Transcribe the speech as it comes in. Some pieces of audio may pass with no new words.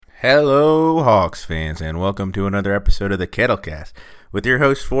Hello, Hawks fans, and welcome to another episode of the Kettlecast with your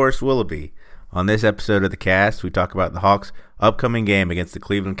host, Forrest Willoughby. On this episode of the cast, we talk about the Hawks' upcoming game against the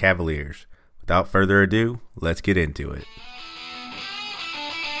Cleveland Cavaliers. Without further ado, let's get into it.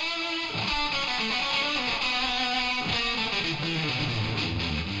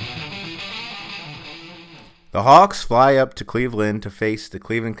 The Hawks fly up to Cleveland to face the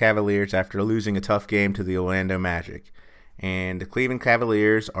Cleveland Cavaliers after losing a tough game to the Orlando Magic. And the Cleveland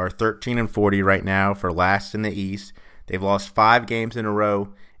Cavaliers are 13-40 right now for last in the East. They've lost 5 games in a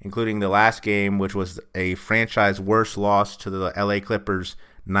row, including the last game, which was a franchise worst loss to the LA Clippers,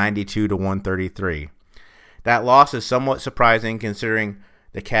 92-133. That loss is somewhat surprising considering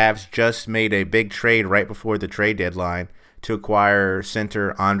the Cavs just made a big trade right before the trade deadline to acquire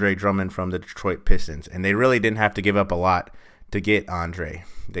center Andre Drummond from the Detroit Pistons. And they really didn't have to give up a lot to get Andre.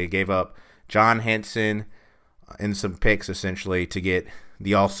 They gave up John Henson and some picks, essentially, to get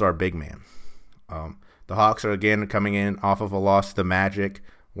the all-star big man. The Hawks are, again, coming in off of a loss to the Magic,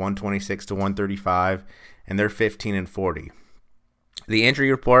 126-135, and they're 15-40. The injury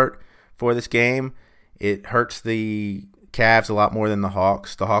report for this game, it hurts the Cavs a lot more than the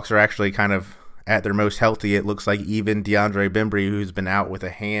Hawks. The Hawks are actually kind of at their most healthy. It looks like even DeAndre Bembry, who's been out with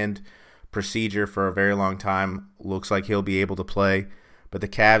a hand procedure for a very long time, looks like he'll be able to play. But the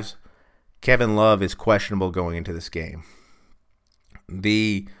Cavs, Kevin Love is questionable going into this game.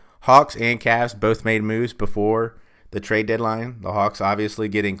 The Hawks and Cavs both made moves before the trade deadline. The Hawks obviously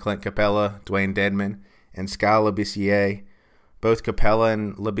getting Clint Capella, Dwayne Dedmon, and Skal Labissière. Both Capella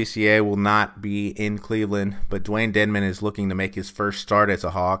and Labissière will not be in Cleveland, but Dwayne Dedmon is looking to make his first start as a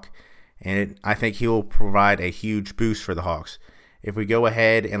Hawk, and I think he will provide a huge boost for the Hawks. If we go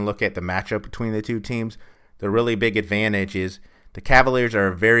ahead and look at the matchup between the two teams, the really big advantage is the Cavaliers are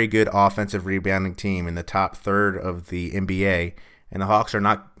a very good offensive rebounding team in the top third of the NBA, and the Hawks are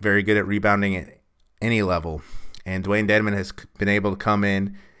not very good at rebounding at any level. And Dwayne Dedmon has been able to come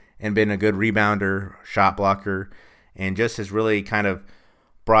in and been a good rebounder, shot blocker, and just has really kind of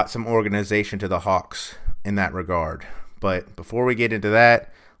brought some organization to the Hawks in that regard. But before we get into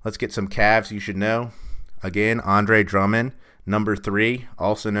that, let's get some Cavs you should know. Again, Andre Drummond, number 3,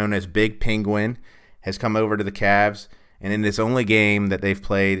 also known as Big Penguin, has come over to the Cavs. And in this only game that they've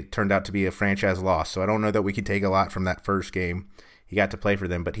played, it turned out to be a franchise loss. So I don't know that we can take a lot from that first game. He got to play for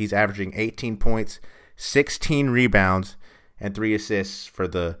them, but he's averaging 18 points, 16 rebounds, and 3 assists for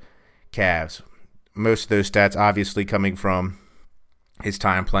the Cavs. Most of those stats obviously coming from his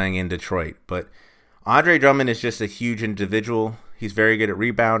time playing in Detroit. But Andre Drummond is just a huge individual. He's very good at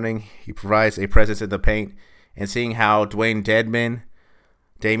rebounding. He provides a presence in the paint. And seeing how Dwayne Dedmon,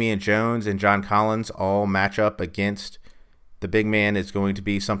 Damian Jones, and John Collins all match up against the big man is going to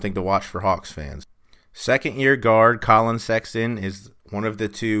be something to watch for Hawks fans. Second-year guard Colin Sexton is one of the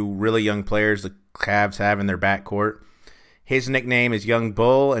 2 really young players the Cavs have in their backcourt. His nickname is Young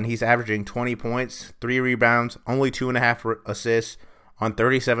Bull, and he's averaging 20 points, 3 rebounds, only 2.5 assists on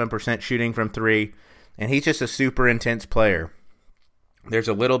 37% shooting from 3, and he's just a super intense player. There's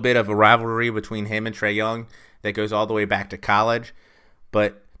a little bit of a rivalry between him and Trae Young that goes all the way back to college,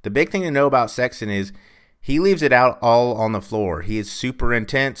 but the big thing to know about Sexton is he leaves it out all on the floor. He is super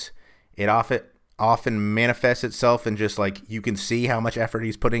intense. It often manifests itself in just like you can see how much effort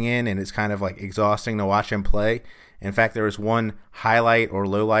he's putting in, and it's kind of like exhausting to watch him play. In fact, there was one highlight or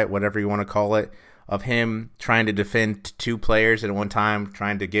low light, whatever you want to call it, of him trying to defend 2 players at one time,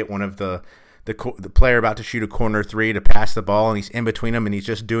 trying to get one of the player about to shoot a corner 3 to pass the ball, and he's in between them, and he's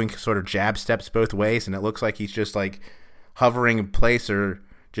just doing sort of jab steps both ways, and it looks like he's just like hovering in place or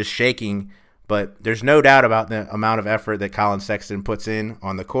just shaking. But there's no doubt about the amount of effort that Colin Sexton puts in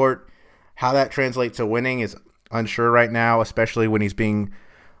on the court. How that translates to winning is unsure right now, especially when he's being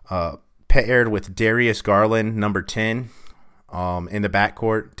paired with Darius Garland, number 10, in the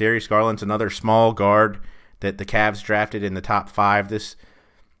backcourt. Darius Garland's another small guard that the Cavs drafted in the top 5 this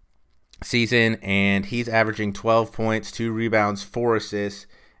season, and he's averaging 12 points, 2 rebounds, 4 assists,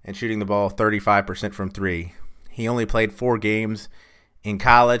 and shooting the ball 35% from 3. He only played 4 games in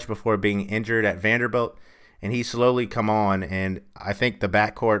college before being injured at Vanderbilt, and he's slowly come on, and I think the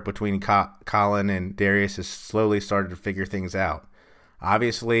backcourt between Colin and Darius has slowly started to figure things out.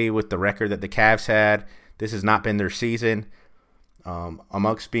 Obviously, with the record that the Cavs had, this has not been their season.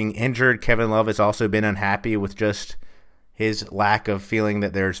 Amongst being injured, Kevin Love has also been unhappy with just his lack of feeling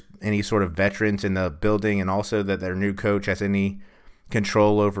that there's any sort of veterans in the building, and also that their new coach has any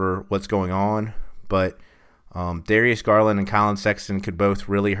control over what's going on. But Darius Garland and Colin Sexton could both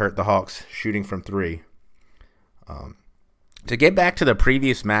really hurt the Hawks shooting from 3. To get back to the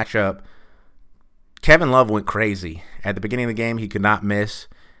previous matchup, Kevin Love went crazy. At the beginning of the game, he could not miss,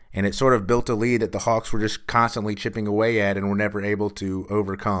 and it sort of built a lead that the Hawks were just constantly chipping away at and were never able to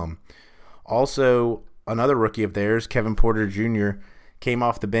overcome. Also, another rookie of theirs, Kevin Porter Jr., came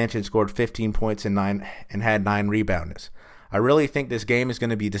off the bench and scored 15 points and had 9 rebounds. I really think this game is going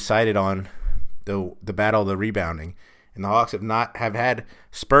to be decided on the battle of the rebounding. And the Hawks have had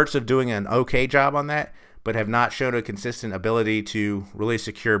spurts of doing an okay job on that, but have not shown a consistent ability to really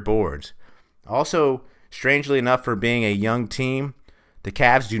secure boards. Also, strangely enough, for being a young team, the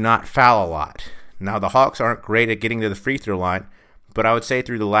Cavs do not foul a lot. Now, the Hawks aren't great at getting to the free throw line, but I would say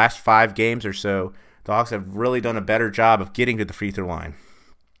through the last 5 games or so, the Hawks have really done a better job of getting to the free throw line.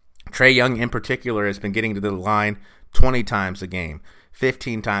 Trae Young in particular has been getting to the line 20 times a game,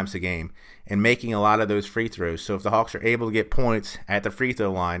 15 times a game, and making a lot of those free throws. So if the Hawks are able to get points at the free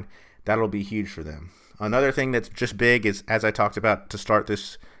throw line, that'll be huge for them. Another thing that's just big is, as I talked about to start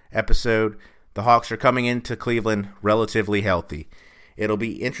this episode, the Hawks are coming into Cleveland relatively healthy. It'll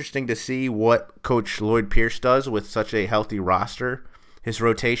be interesting to see what Coach Lloyd Pierce does with such a healthy roster. His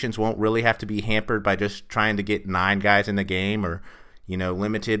rotations won't really have to be hampered by just trying to get 9 guys in the game or,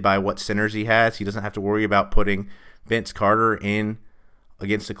 limited by what centers he has. He doesn't have to worry about putting Vince Carter in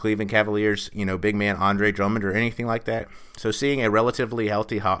against the Cleveland Cavaliers, big man Andre Drummond or anything like that. So seeing a relatively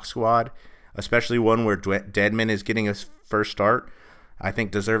healthy Hawks squad, especially one where Dedmon is getting his first start, I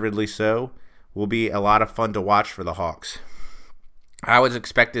think deservedly so, will be a lot of fun to watch for the Hawks. I would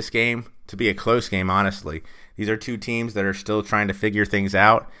expect this game to be a close game, honestly. These are 2 teams that are still trying to figure things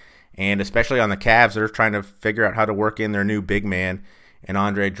out, and especially on the Cavs, they're trying to figure out how to work in their new big man and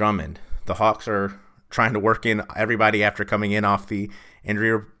Andre Drummond. The Hawks are trying to work in everybody after coming in off the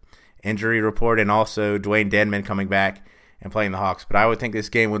injury report, and also Dwayne Dedmon coming back and playing the Hawks. But I would think this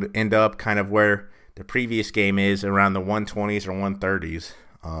game would end up kind of where the previous game is, around the 120s or 130s.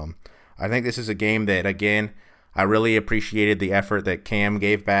 I think this is a game that, again, I really appreciated the effort that Cam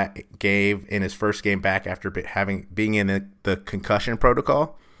gave in his first game back after being in the concussion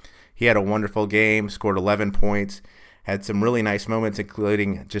protocol. He had a wonderful game, scored 11 points, had some really nice moments,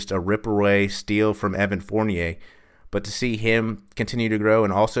 including just a rip-away steal from Evan Fournier. But to see him continue to grow,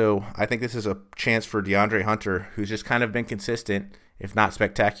 and also I think this is a chance for DeAndre Hunter, who's just kind of been consistent, if not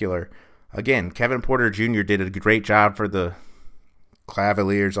spectacular. Again, Kevin Porter Jr. did a great job for the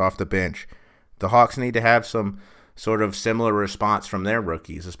Cavaliers off the bench. The Hawks need to have some sort of similar response from their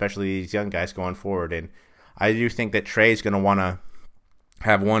rookies, especially these young guys going forward. And I do think that Trae's going to want to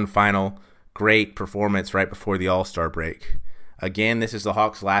have one final great performance right before the All-Star break. Again, this is the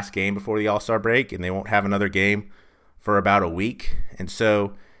Hawks' last game before the All-Star break, and they won't have another game for about a week. And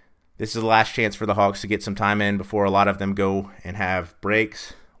so this is the last chance for the Hawks to get some time in before a lot of them go and have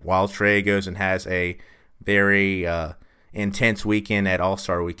breaks, while Trae goes and has a very intense weekend at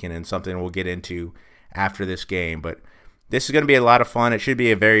All-Star Weekend, and something we'll get into after this game. But this is going to be a lot of fun. It should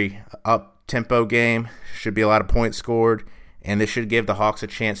be a very up-tempo game. Should be a lot of points scored, and this should give the Hawks a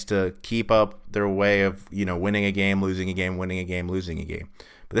chance to keep up their way of winning a game, losing a game, winning a game, losing a game.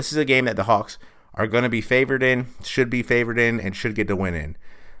 But this is a game that the Hawks are going to be favored in, should be favored in, and should get to win in,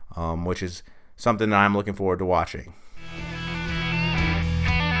 which is something that I'm looking forward to watching.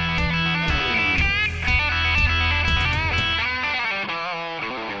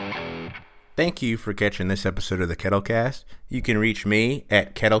 Thank you for catching this episode of the Kettlecast. You can reach me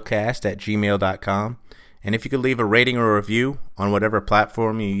at kettlecast@gmail.com. And if you could leave a rating or a review on whatever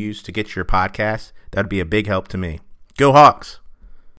platform you use to get your podcast, that'd be a big help to me. Go Hawks!